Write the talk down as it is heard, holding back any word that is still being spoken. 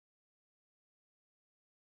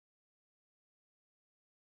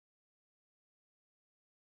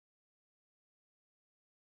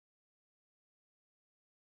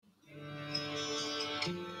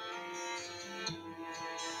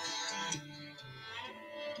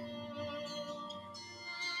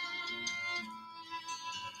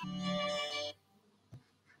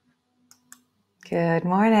Good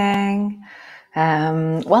morning.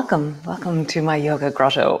 Welcome to my yoga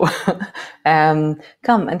grotto. Come,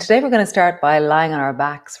 and today we're going to start by lying on our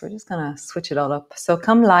backs. We're just going to switch it all up. So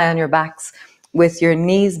come lie on your backs with your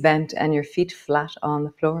knees bent and your feet flat on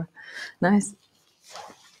the floor. Nice.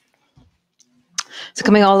 So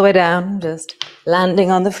coming all the way down, just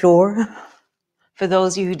landing on the floor. For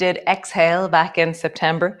those of you who did exhale back in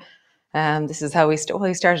September, this is how we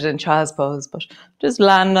started in child's pose, but just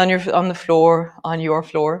land on the floor, on your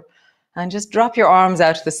floor, and just drop your arms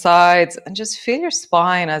out to the sides and just feel your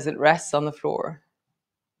spine as it rests on the floor.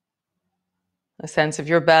 A sense of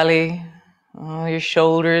your belly, your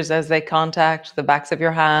shoulders as they contact the backs of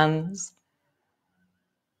your hands,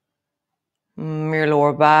 your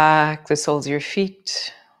lower back, the soles of your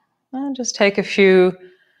feet, and just take a few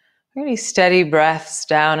really steady breaths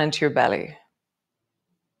down into your belly.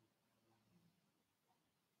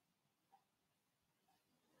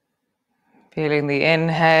 Feeling the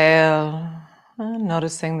inhale and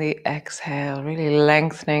noticing the exhale, really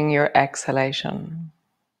lengthening your exhalation.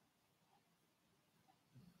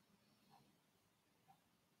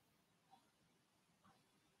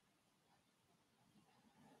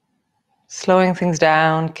 Slowing things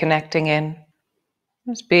down, connecting in,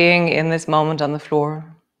 just being in this moment on the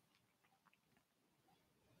floor.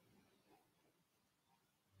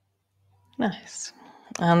 Nice.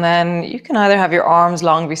 And then you can either have your arms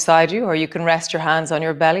long beside you or you can rest your hands on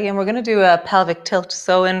your belly. And we're going to do a pelvic tilt.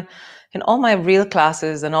 So in all my real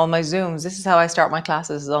classes and all my Zooms, this is how I start my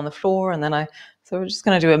classes, is on the floor. And then so we're just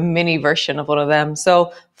going to do a mini version of one of them.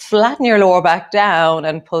 So flatten your lower back down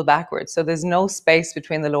and pull backwards. So there's no space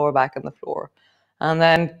between the lower back and the floor. And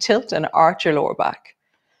then tilt and arch your lower back.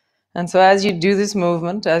 And so as you do this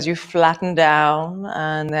movement, as you flatten down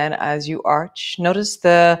and then as you arch, notice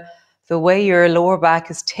the way your lower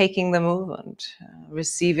back is taking the movement,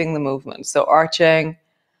 receiving the movement. So arching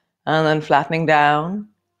and then flattening down,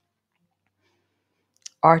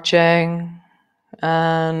 arching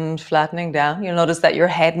and flattening down. You'll notice that your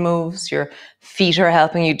head moves, your feet are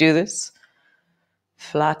helping you do this.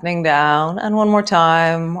 Flattening down, and one more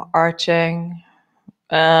time, arching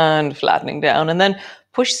and flattening down. And then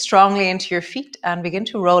push strongly into your feet and begin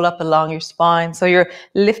to roll up along your spine. So you're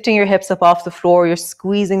lifting your hips up off the floor, you're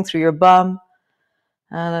squeezing through your bum,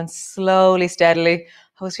 and then slowly, steadily, I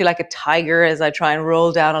always feel like a tiger as I try and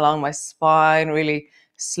roll down along my spine, really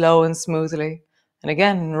slow and smoothly. And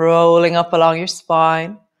again, rolling up along your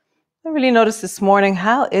spine. I really noticed this morning,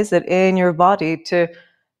 how is it in your body to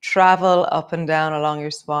travel up and down along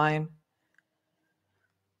your spine?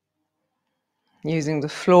 Using the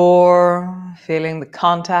floor, feeling the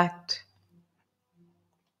contact.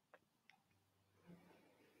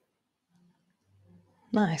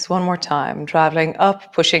 Nice, one more time, traveling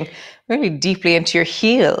up, pushing really deeply into your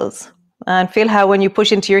heels. And feel how when you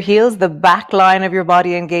push into your heels, the back line of your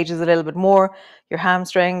body engages a little bit more, your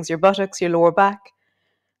hamstrings, your buttocks, your lower back.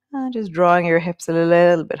 And just drawing your hips a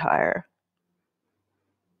little bit higher.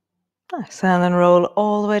 Nice, and then roll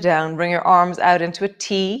all the way down. Bring your arms out into a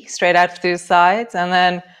T, straight out through the sides, and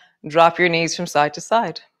then drop your knees from side to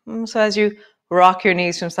side. So as you rock your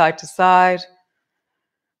knees from side to side,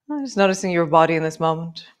 just noticing your body in this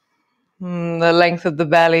moment. The length of the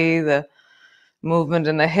belly, the movement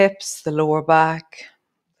in the hips, the lower back,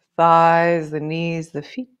 the thighs, the knees, the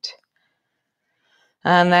feet.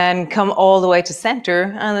 And then come all the way to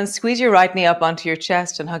center and then squeeze your right knee up onto your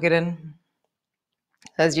chest and hug it in.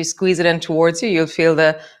 As you squeeze it in towards you, you'll feel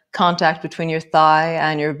the contact between your thigh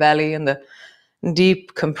and your belly and the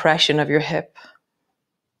deep compression of your hip.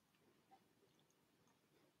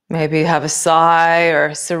 Maybe have a sigh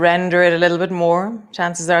or surrender it a little bit more.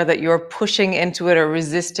 Chances are that you're pushing into it or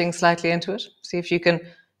resisting slightly into it. See if you can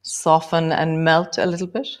soften and melt a little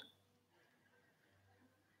bit.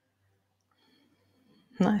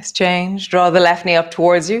 Nice, change. Draw the left knee up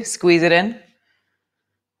towards you, squeeze it in.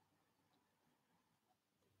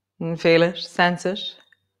 And feel it, sense it.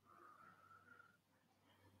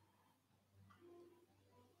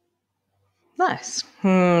 Nice.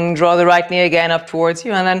 Draw the right knee again up towards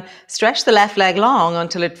you and then stretch the left leg long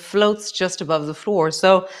until it floats just above the floor.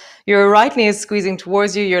 So your right knee is squeezing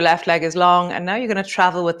towards you, your left leg is long, and now you're going to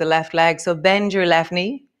travel with the left leg. So bend your left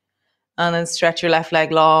knee and then stretch your left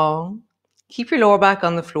leg long. Keep your lower back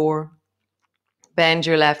on the floor. Bend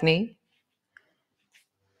your left knee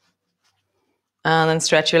and then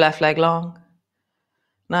stretch your left leg long.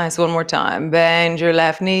 Nice, one more time. Bend your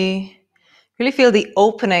left knee. Really feel the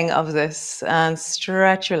opening of this and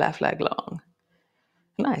stretch your left leg long.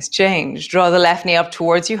 Nice, change. Draw the left knee up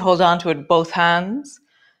towards you. Hold on to it with both hands.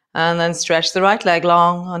 And then stretch the right leg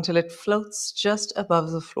long until it floats just above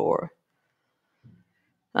the floor.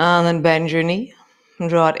 And then bend your knee,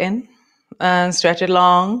 draw it in, and stretch it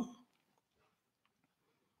long.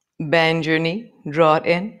 Bend your knee, draw it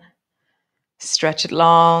in, stretch it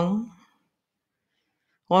long.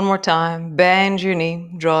 One more time, bend your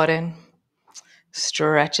knee, draw it in,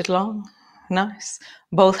 stretch it long. Nice.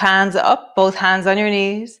 Both hands up, both hands on your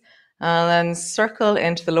knees, and then circle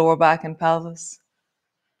into the lower back and pelvis.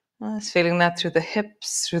 Nice, feeling that through the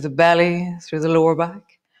hips, through the belly, through the lower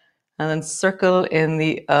back, and then circle in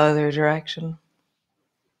the other direction.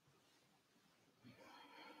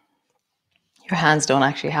 Your hands don't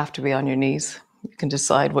actually have to be on your knees. You can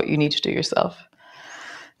decide what you need to do yourself.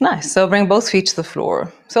 Nice. So bring both feet to the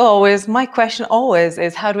floor. So always, my question always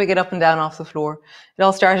is, how do we get up and down off the floor? It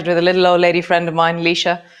all started with a little old lady friend of mine,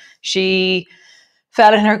 Leisha. She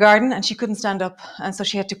fell in her garden and she couldn't stand up. And so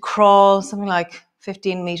she had to crawl something like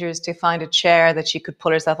 15 meters to find a chair that she could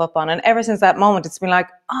pull herself up on. And ever since that moment, it's been like,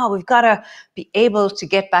 oh, we've got to be able to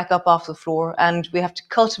get back up off the floor. And we have to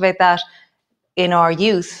cultivate that in our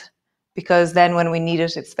youth, because then when we need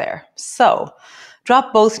it, it's there. So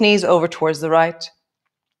drop both knees over towards the right.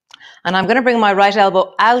 And I'm going to bring my right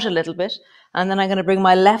elbow out a little bit. And then I'm going to bring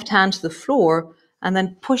my left hand to the floor and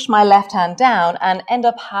then push my left hand down and end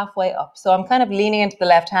up halfway up. So I'm kind of leaning into the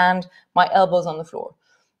left hand, my elbow's on the floor,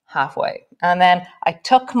 halfway. And then I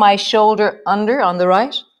tuck my shoulder under on the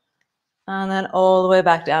right and then all the way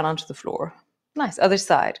back down onto the floor. Nice. Other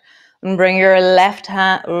side. And bring your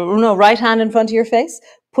right hand in front of your face.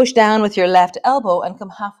 Push down with your left elbow and come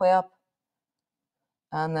halfway up.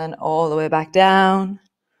 And then all the way back down.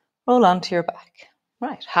 Roll onto your back.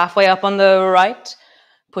 Right. Halfway up on the right.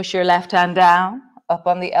 Push your left hand down. Up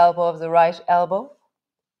on the elbow of the right elbow.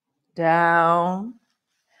 Down.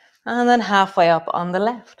 And then halfway up on the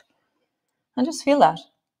left. And just feel that.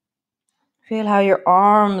 Feel how your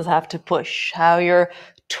arms have to push. How your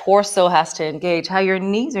torso has to engage. How your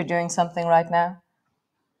knees are doing something right now.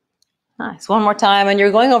 Nice. One more time. And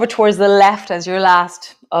you're going over towards the left as your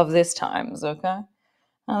last of this times, okay?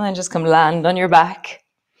 And then just come land on your back.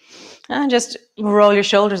 And just roll your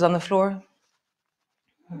shoulders on the floor.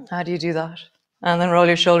 How do you do that? And then roll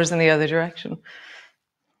your shoulders in the other direction.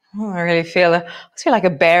 Oh, I really feel it. I feel like a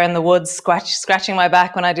bear in the woods scratching my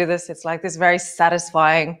back when I do this. It's like this very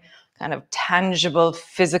satisfying, kind of tangible,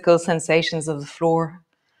 physical sensations of the floor.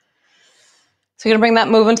 So you're going to bring that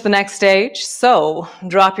movement to the next stage. So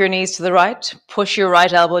drop your knees to the right, push your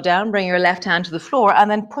right elbow down, bring your left hand to the floor,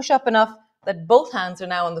 and then push up enough that both hands are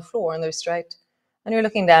now on the floor and they're straight. And you're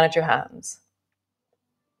looking down at your hands.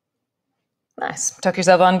 Nice. Tuck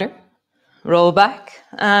yourself under, roll back,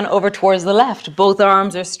 and over towards the left. Both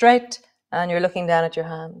arms are straight, and you're looking down at your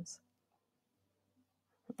hands.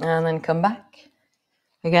 And then come back.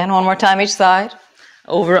 Again, one more time each side.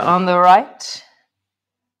 Over on the right.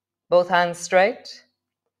 Both hands straight.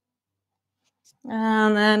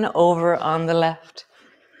 And then over on the left.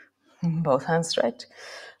 Both hands straight.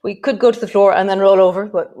 We could go to the floor and then roll over,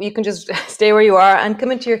 but you can just stay where you are and come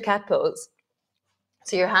into your cat pose.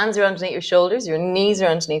 So your hands are underneath your shoulders, your knees are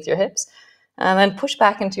underneath your hips, and then push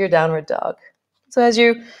back into your downward dog. So as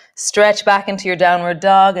you stretch back into your downward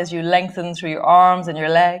dog, as you lengthen through your arms and your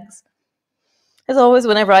legs, as always,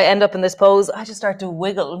 whenever I end up in this pose, I just start to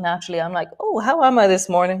wiggle naturally. I'm like, oh, how am I this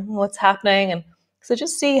morning? What's happening? And so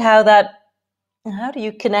just see how do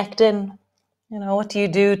you connect in? What do you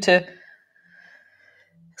do to,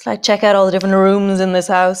 it's like check out all the different rooms in this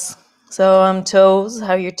house. So toes,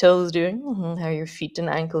 how are your toes doing? How are your feet and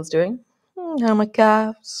ankles doing? How are my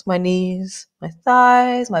calves, my knees, my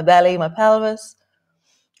thighs, my belly, my pelvis,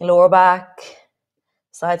 lower back,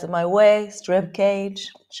 sides of my waist, rib cage,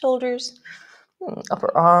 shoulders,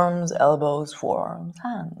 upper arms, elbows, forearms,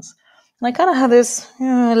 hands. And I kind of have this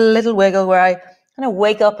little wiggle where I kind of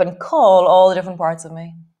wake up and call all the different parts of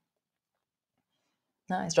me.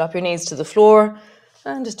 Nice. Drop your knees to the floor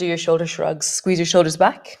and just do your shoulder shrugs. Squeeze your shoulders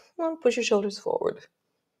back and push your shoulders forward.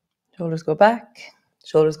 Shoulders go back,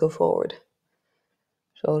 shoulders go forward.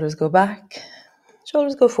 Shoulders go back,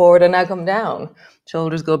 shoulders go forward, and now come down.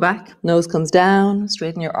 Shoulders go back, nose comes down,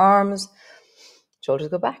 straighten your arms, shoulders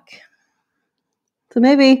go back. So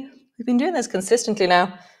maybe we've been doing this consistently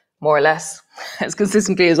now, more or less, as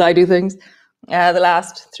consistently as I do things, the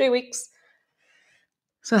last 3 weeks.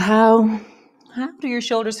 So how do your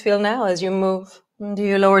shoulders feel now as you move? Do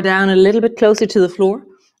you lower down a little bit closer to the floor?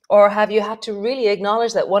 Or have you had to really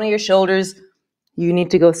acknowledge that one of your shoulders, you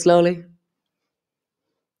need to go slowly?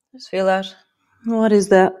 Just feel that. What is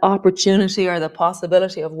the opportunity or the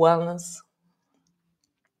possibility of wellness?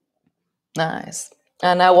 Nice.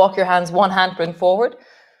 And now walk your hands, one hand bring forward.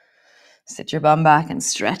 Sit your bum back and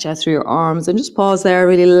stretch out through your arms and just pause there,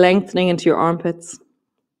 really lengthening into your armpits.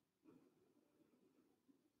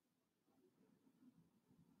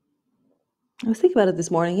 I was thinking about it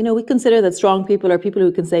this morning. You know, we consider that strong people are people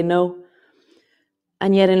who can say no.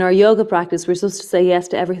 And yet in our yoga practice, we're supposed to say yes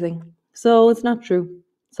to everything. So it's not true.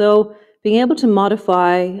 So being able to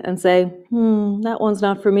modify and say, that one's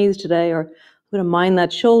not for me today, or I'm going to mind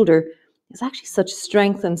that shoulder, is actually such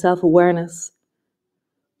strength and self-awareness.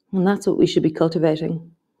 And that's what we should be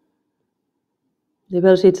cultivating. The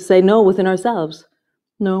ability to say no within ourselves.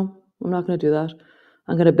 No, I'm not going to do that.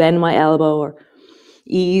 I'm going to bend my elbow or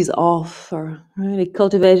ease off, or really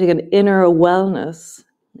cultivating an inner wellness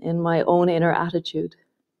in my own inner attitude.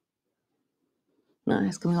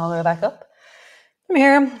 Nice, coming all the way back up. From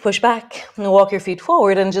here, push back and walk your feet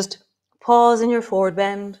forward and just pause in your forward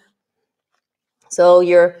bend. So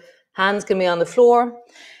your hands can be on the floor.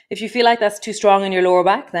 If you feel like that's too strong in your lower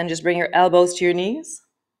back, then just bring your elbows to your knees.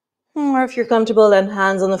 Or if you're comfortable, then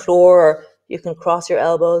hands on the floor, or you can cross your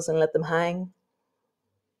elbows and let them hang.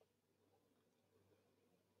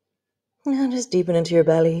 And just deepen into your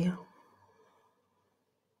belly.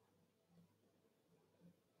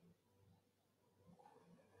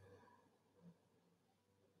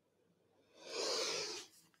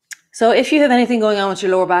 So if you have anything going on with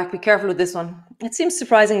your lower back, be careful with this one. It seems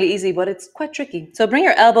surprisingly easy, but it's quite tricky. So bring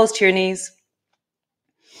your elbows to your knees.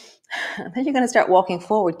 And then you're going to start walking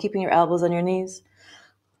forward, keeping your elbows on your knees.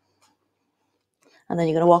 And then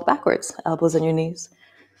you're going to walk backwards, elbows on your knees.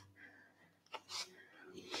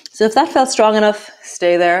 So if that felt strong enough,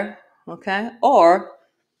 stay there, okay? Or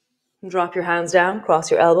drop your hands down, cross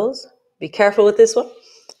your elbows. Be careful with this one.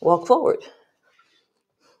 Walk forward.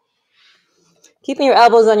 Keeping your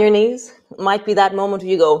elbows on your knees might be that moment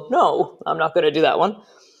where you go, no, I'm not going to do that one.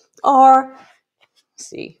 Or,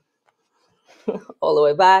 see, all the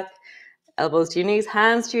way back, elbows to your knees,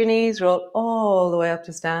 hands to your knees, roll all the way up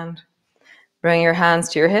to stand. Bring your hands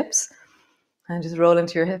to your hips and just roll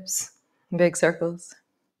into your hips, big circles.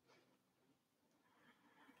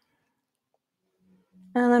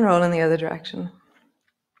 And then roll in the other direction.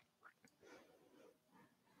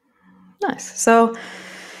 Nice. So,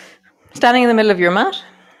 standing in the middle of your mat,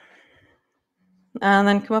 and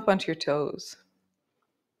then come up onto your toes.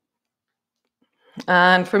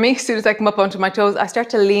 And for me, as soon as I come up onto my toes, I start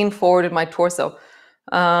to lean forward in my torso.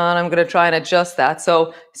 And I'm going to try and adjust that.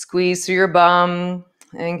 So squeeze through your bum,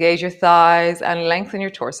 engage your thighs, and lengthen your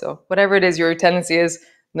torso. Whatever it is your tendency is,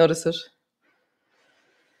 notice it.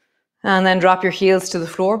 And then drop your heels to the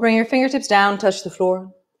floor. Bring your fingertips down, touch the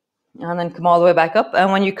floor. And then come all the way back up.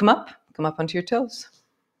 And when you come up onto your toes.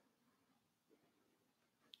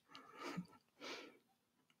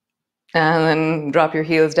 And then drop your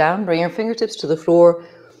heels down, bring your fingertips to the floor,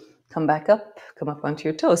 come back up, come up onto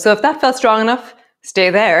your toes. So if that felt strong enough, stay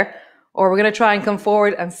there. Or we're going to try and come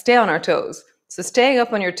forward and stay on our toes. So staying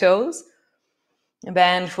up on your toes,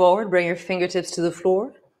 bend forward, bring your fingertips to the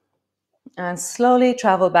floor, and slowly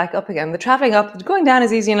travel back up again. The traveling up, going down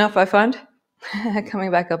is easy enough, I find.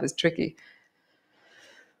 Coming back up is tricky.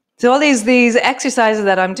 So all these exercises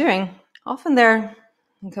that I'm doing, often they're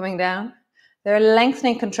coming down. They're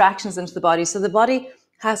lengthening contractions into the body. So the body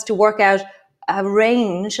has to work out a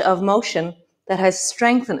range of motion that has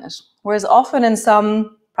strength in it. Whereas often in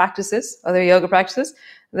some practices, other yoga practices,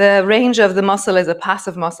 the range of the muscle is a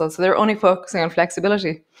passive muscle. So they're only focusing on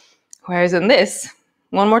flexibility. Whereas in this,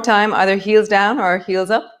 one more time, either heels down or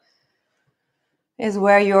heels up, is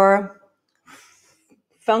where your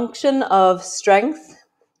function of strength,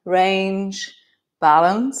 range,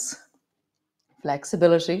 balance,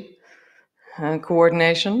 flexibility, and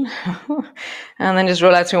coordination. And then just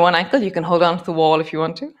roll out through one ankle. You can hold on to the wall if you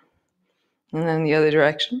want to. And then the other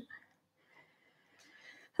direction.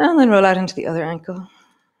 And then roll out into the other ankle.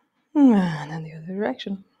 And then the other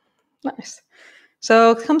direction. Nice.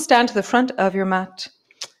 So come stand to the front of your mat.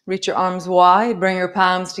 Reach your arms wide. Bring your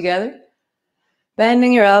palms together.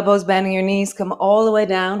 Bending your elbows, bending your knees. Come all the way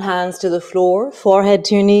down. Hands to the floor. Forehead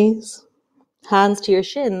to your knees. Hands to your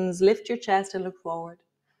shins. Lift your chest and look forward.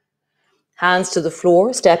 Hands to the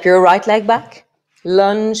floor, step your right leg back,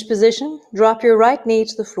 lunge position, drop your right knee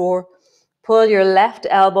to the floor, pull your left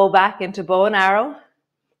elbow back into bow and arrow,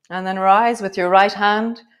 and then rise with your right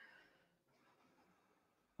hand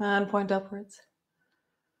and point upwards.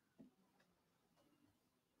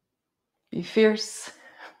 Be fierce.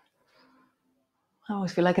 I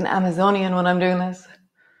always feel like an Amazonian when I'm doing this.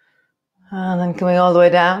 And then coming all the way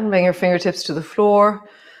down, bring your fingertips to the floor,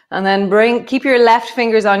 and then keep your left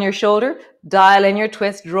fingers on your shoulder, dial in your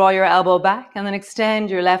twist, draw your elbow back, and then extend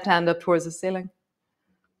your left hand up towards the ceiling.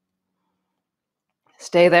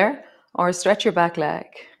 Stay there or stretch your back leg.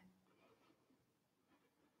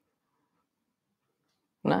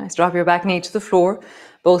 Nice. Drop your back knee to the floor,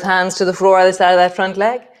 both hands to the floor either side of that front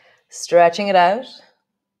leg. Stretching it out.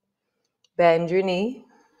 Bend your knee.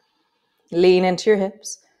 Lean into your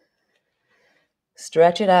hips.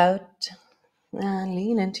 Stretch it out. And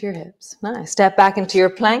lean into your hips. Nice. Step back into your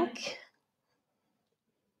plank.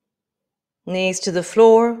 Knees to the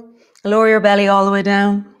floor. Lower your belly all the way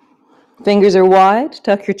down. Fingers are wide.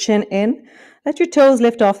 Tuck your chin in. Let your toes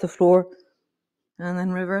lift off the floor. And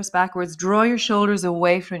then reverse backwards. Draw your shoulders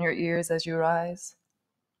away from your ears as you rise.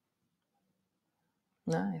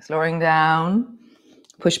 Nice. Lowering down.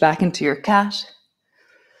 Push back into your cat.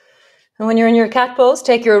 And when you're in your cat pose,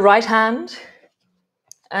 take your right hand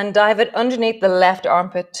and dive it underneath the left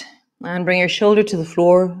armpit and bring your shoulder to the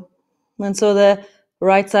floor. And so the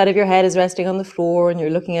right side of your head is resting on the floor and you're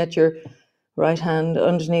looking at your right hand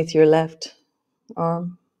underneath your left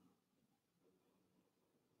arm.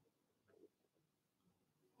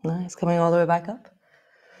 Nice. Coming all the way back up.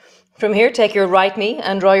 From here, take your right knee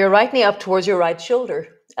and draw your right knee up towards your right shoulder,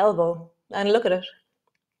 elbow, and look at it.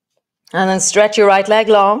 And then stretch your right leg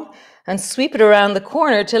long and sweep it around the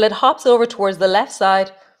corner till it hops over towards the left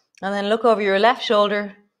side. And then look over your left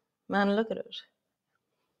shoulder and look at it.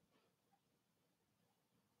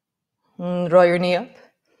 And draw your knee up.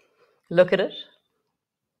 Look at it.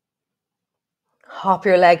 Hop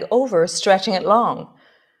your leg over, stretching it long.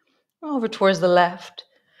 Over towards the left.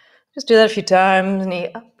 Just do that a few times.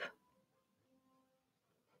 Knee up.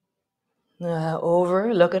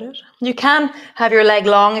 Over, look at it. You can have your leg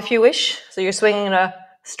long if you wish. So you're swinging a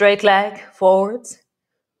straight leg forwards.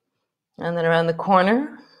 And then around the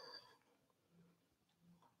corner.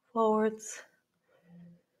 Forwards.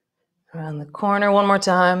 Around the corner one more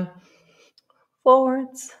time.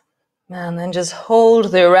 Forwards. And then just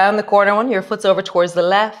hold the around the corner one. Your foot's over towards the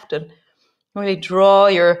left. And really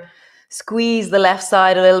squeeze the left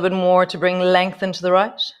side a little bit more to bring length into the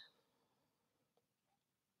right.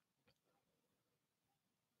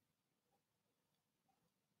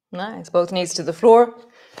 Nice. Both knees to the floor.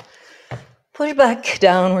 Push back,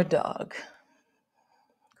 downward dog.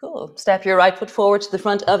 Cool. Step your right foot forward to the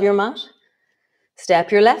front of your mat.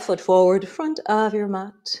 Step your left foot forward, front of your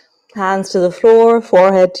mat. Hands to the floor,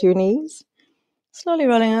 forehead to your knees. Slowly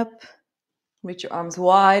rolling up. Reach your arms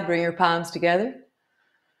wide, bring your palms together.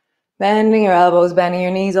 Bending your elbows, bending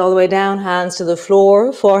your knees all the way down. Hands to the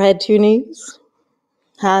floor, forehead to your knees.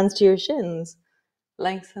 Hands to your shins.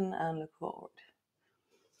 Lengthen and look forward.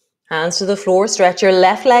 Hands to the floor, stretch your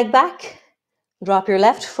left leg back. Drop your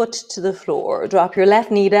left foot to the floor. Drop your left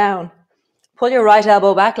knee down. Pull your right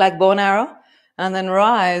elbow back like bow and arrow. And then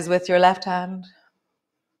rise with your left hand.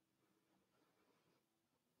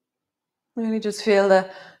 Really just feel the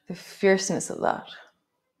fierceness of that.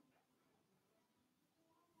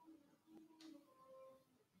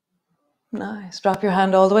 Nice. Drop your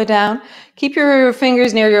hand all the way down. Keep your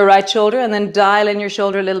fingers near your right shoulder and then dial in your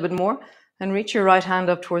shoulder a little bit more and reach your right hand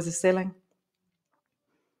up towards the ceiling.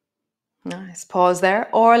 Nice. Pause there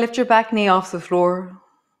or lift your back knee off the floor.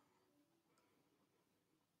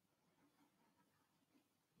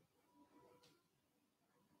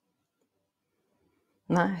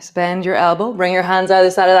 Nice. Bend your elbow. Bring your hands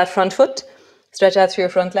either side of that front foot. Stretch out through your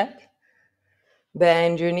front leg.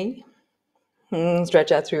 Bend your knee.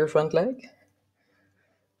 Stretch out through your front leg.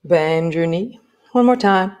 Bend your knee. One more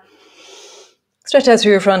time. Stretch out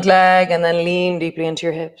through your front leg and then lean deeply into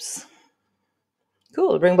your hips.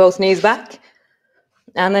 Cool. Bring both knees back.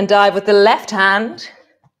 And then dive with the left hand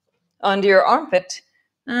under your armpit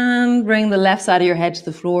and bring the left side of your head to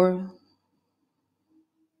the floor.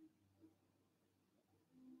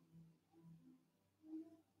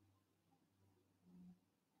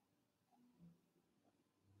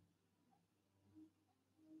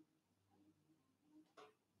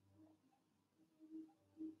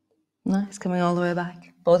 Nice, coming all the way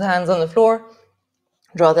back. Both hands on the floor.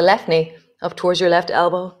 Draw the left knee up towards your left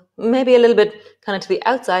elbow. Maybe a little bit kind of to the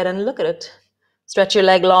outside and look at it. Stretch your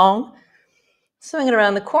leg long. Swing it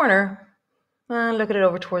around the corner and look at it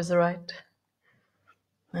over towards the right.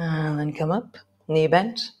 And then come up, knee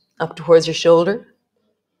bent, up towards your shoulder,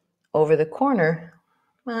 over the corner,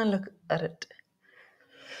 and look at it.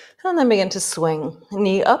 And then begin to swing.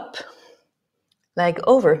 Knee up, leg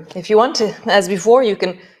over. If you want to, as before, you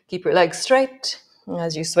can keep your leg straight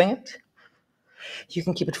as you swing it. You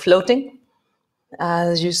can keep it floating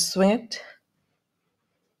as you swing it.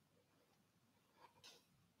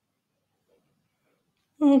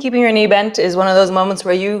 And keeping your knee bent is one of those moments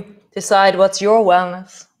where you decide what's your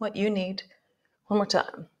wellness, what you need. One more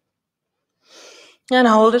time. And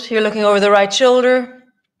hold it. You're looking over the right shoulder.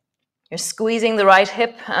 You're squeezing the right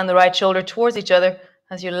hip and the right shoulder towards each other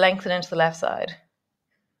as you lengthen into the left side.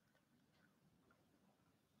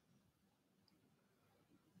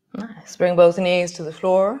 Nice. Bring both knees to the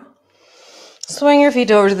floor. Swing your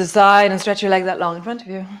feet over to the side and stretch your legs out long in front of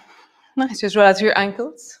you. Nice. Just roll out through your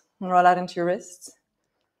ankles and roll out into your wrists.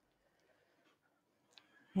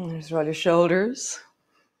 And just roll your shoulders.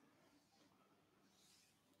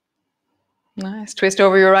 Nice. Twist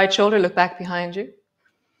over your right shoulder. Look back behind you.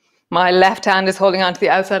 My left hand is holding onto the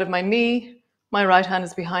outside of my knee. My right hand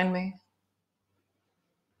is behind me.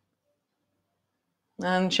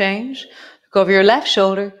 And change. Look over your left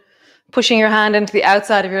shoulder, pushing your hand into the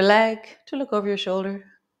outside of your leg to look over your shoulder.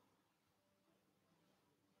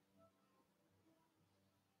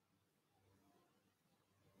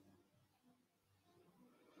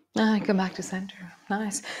 And come back to center.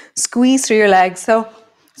 Nice. Squeeze through your legs. So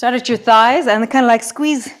start at your thighs and kind of like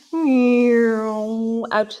squeeze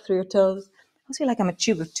out through your toes. I feel like I'm a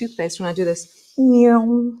tube of toothpaste when I do this.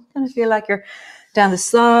 Kind of feel like you're down the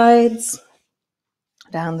sides,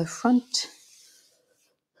 down the front.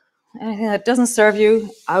 Anything that doesn't serve you,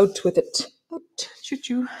 out with it. Out.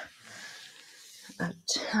 Choo-choo. Out.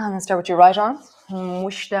 And then start with your right arm.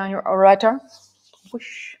 Whoosh down your right arm.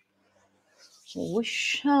 Whoosh.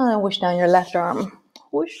 Whoosh. And then whoosh down your left arm.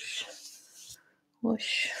 Whoosh.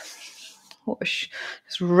 Whoosh. Whoosh.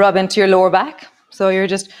 Just rub into your lower back. So you're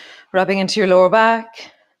just rubbing into your lower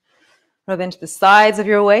back. Rub into the sides of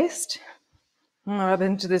your waist. Rub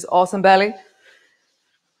into this awesome belly.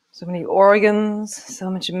 So many organs.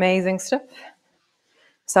 So much amazing stuff.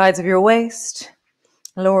 Sides of your waist.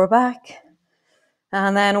 Lower back.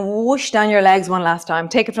 And then whoosh down your legs one last time.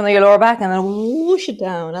 Take it from your lower back and then whoosh it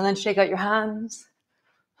down. And then shake out your hands.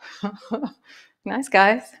 Nice,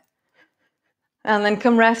 guys. And then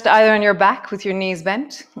come rest either on your back with your knees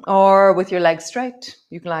bent or with your legs straight.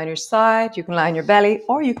 You can lie on your side, you can lie on your belly,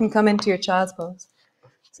 or you can come into your child's pose.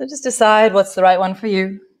 So just decide what's the right one for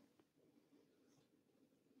you.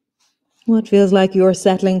 What feels like your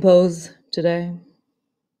settling pose today?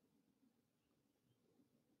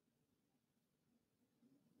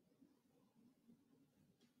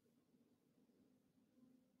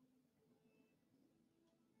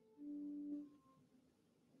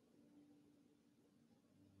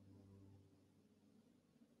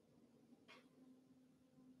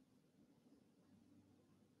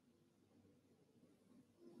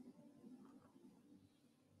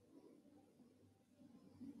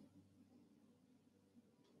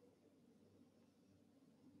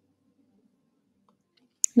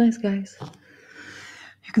 Nice, guys.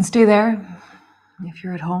 You can stay there. If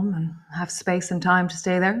you're at home and have space and time to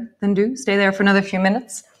stay there, then do. Stay there for another few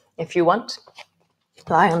minutes if you want.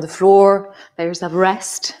 Lie on the floor, let yourself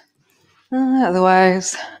rest.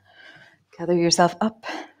 Otherwise, gather yourself up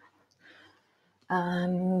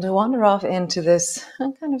and wander off into this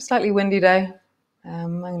kind of slightly windy day.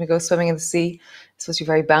 I'm going to go swimming in the sea. It's supposed to be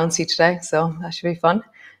very bouncy today, so that should be fun.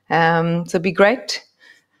 So be great.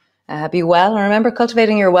 Be well. And remember,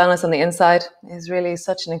 cultivating your wellness on the inside is really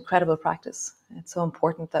such an incredible practice. It's so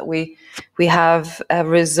important that we have a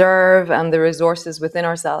reserve and the resources within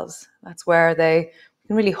ourselves. That's where we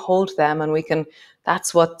can really hold them, and we can.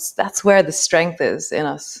 That's where the strength is in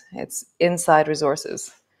us. It's inside resources,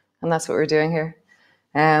 and that's what we're doing here.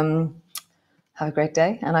 Have a great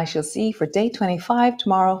day, and I shall see you for day 25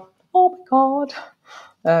 tomorrow. Oh my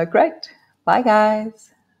God! Great. Bye,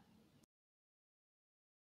 guys.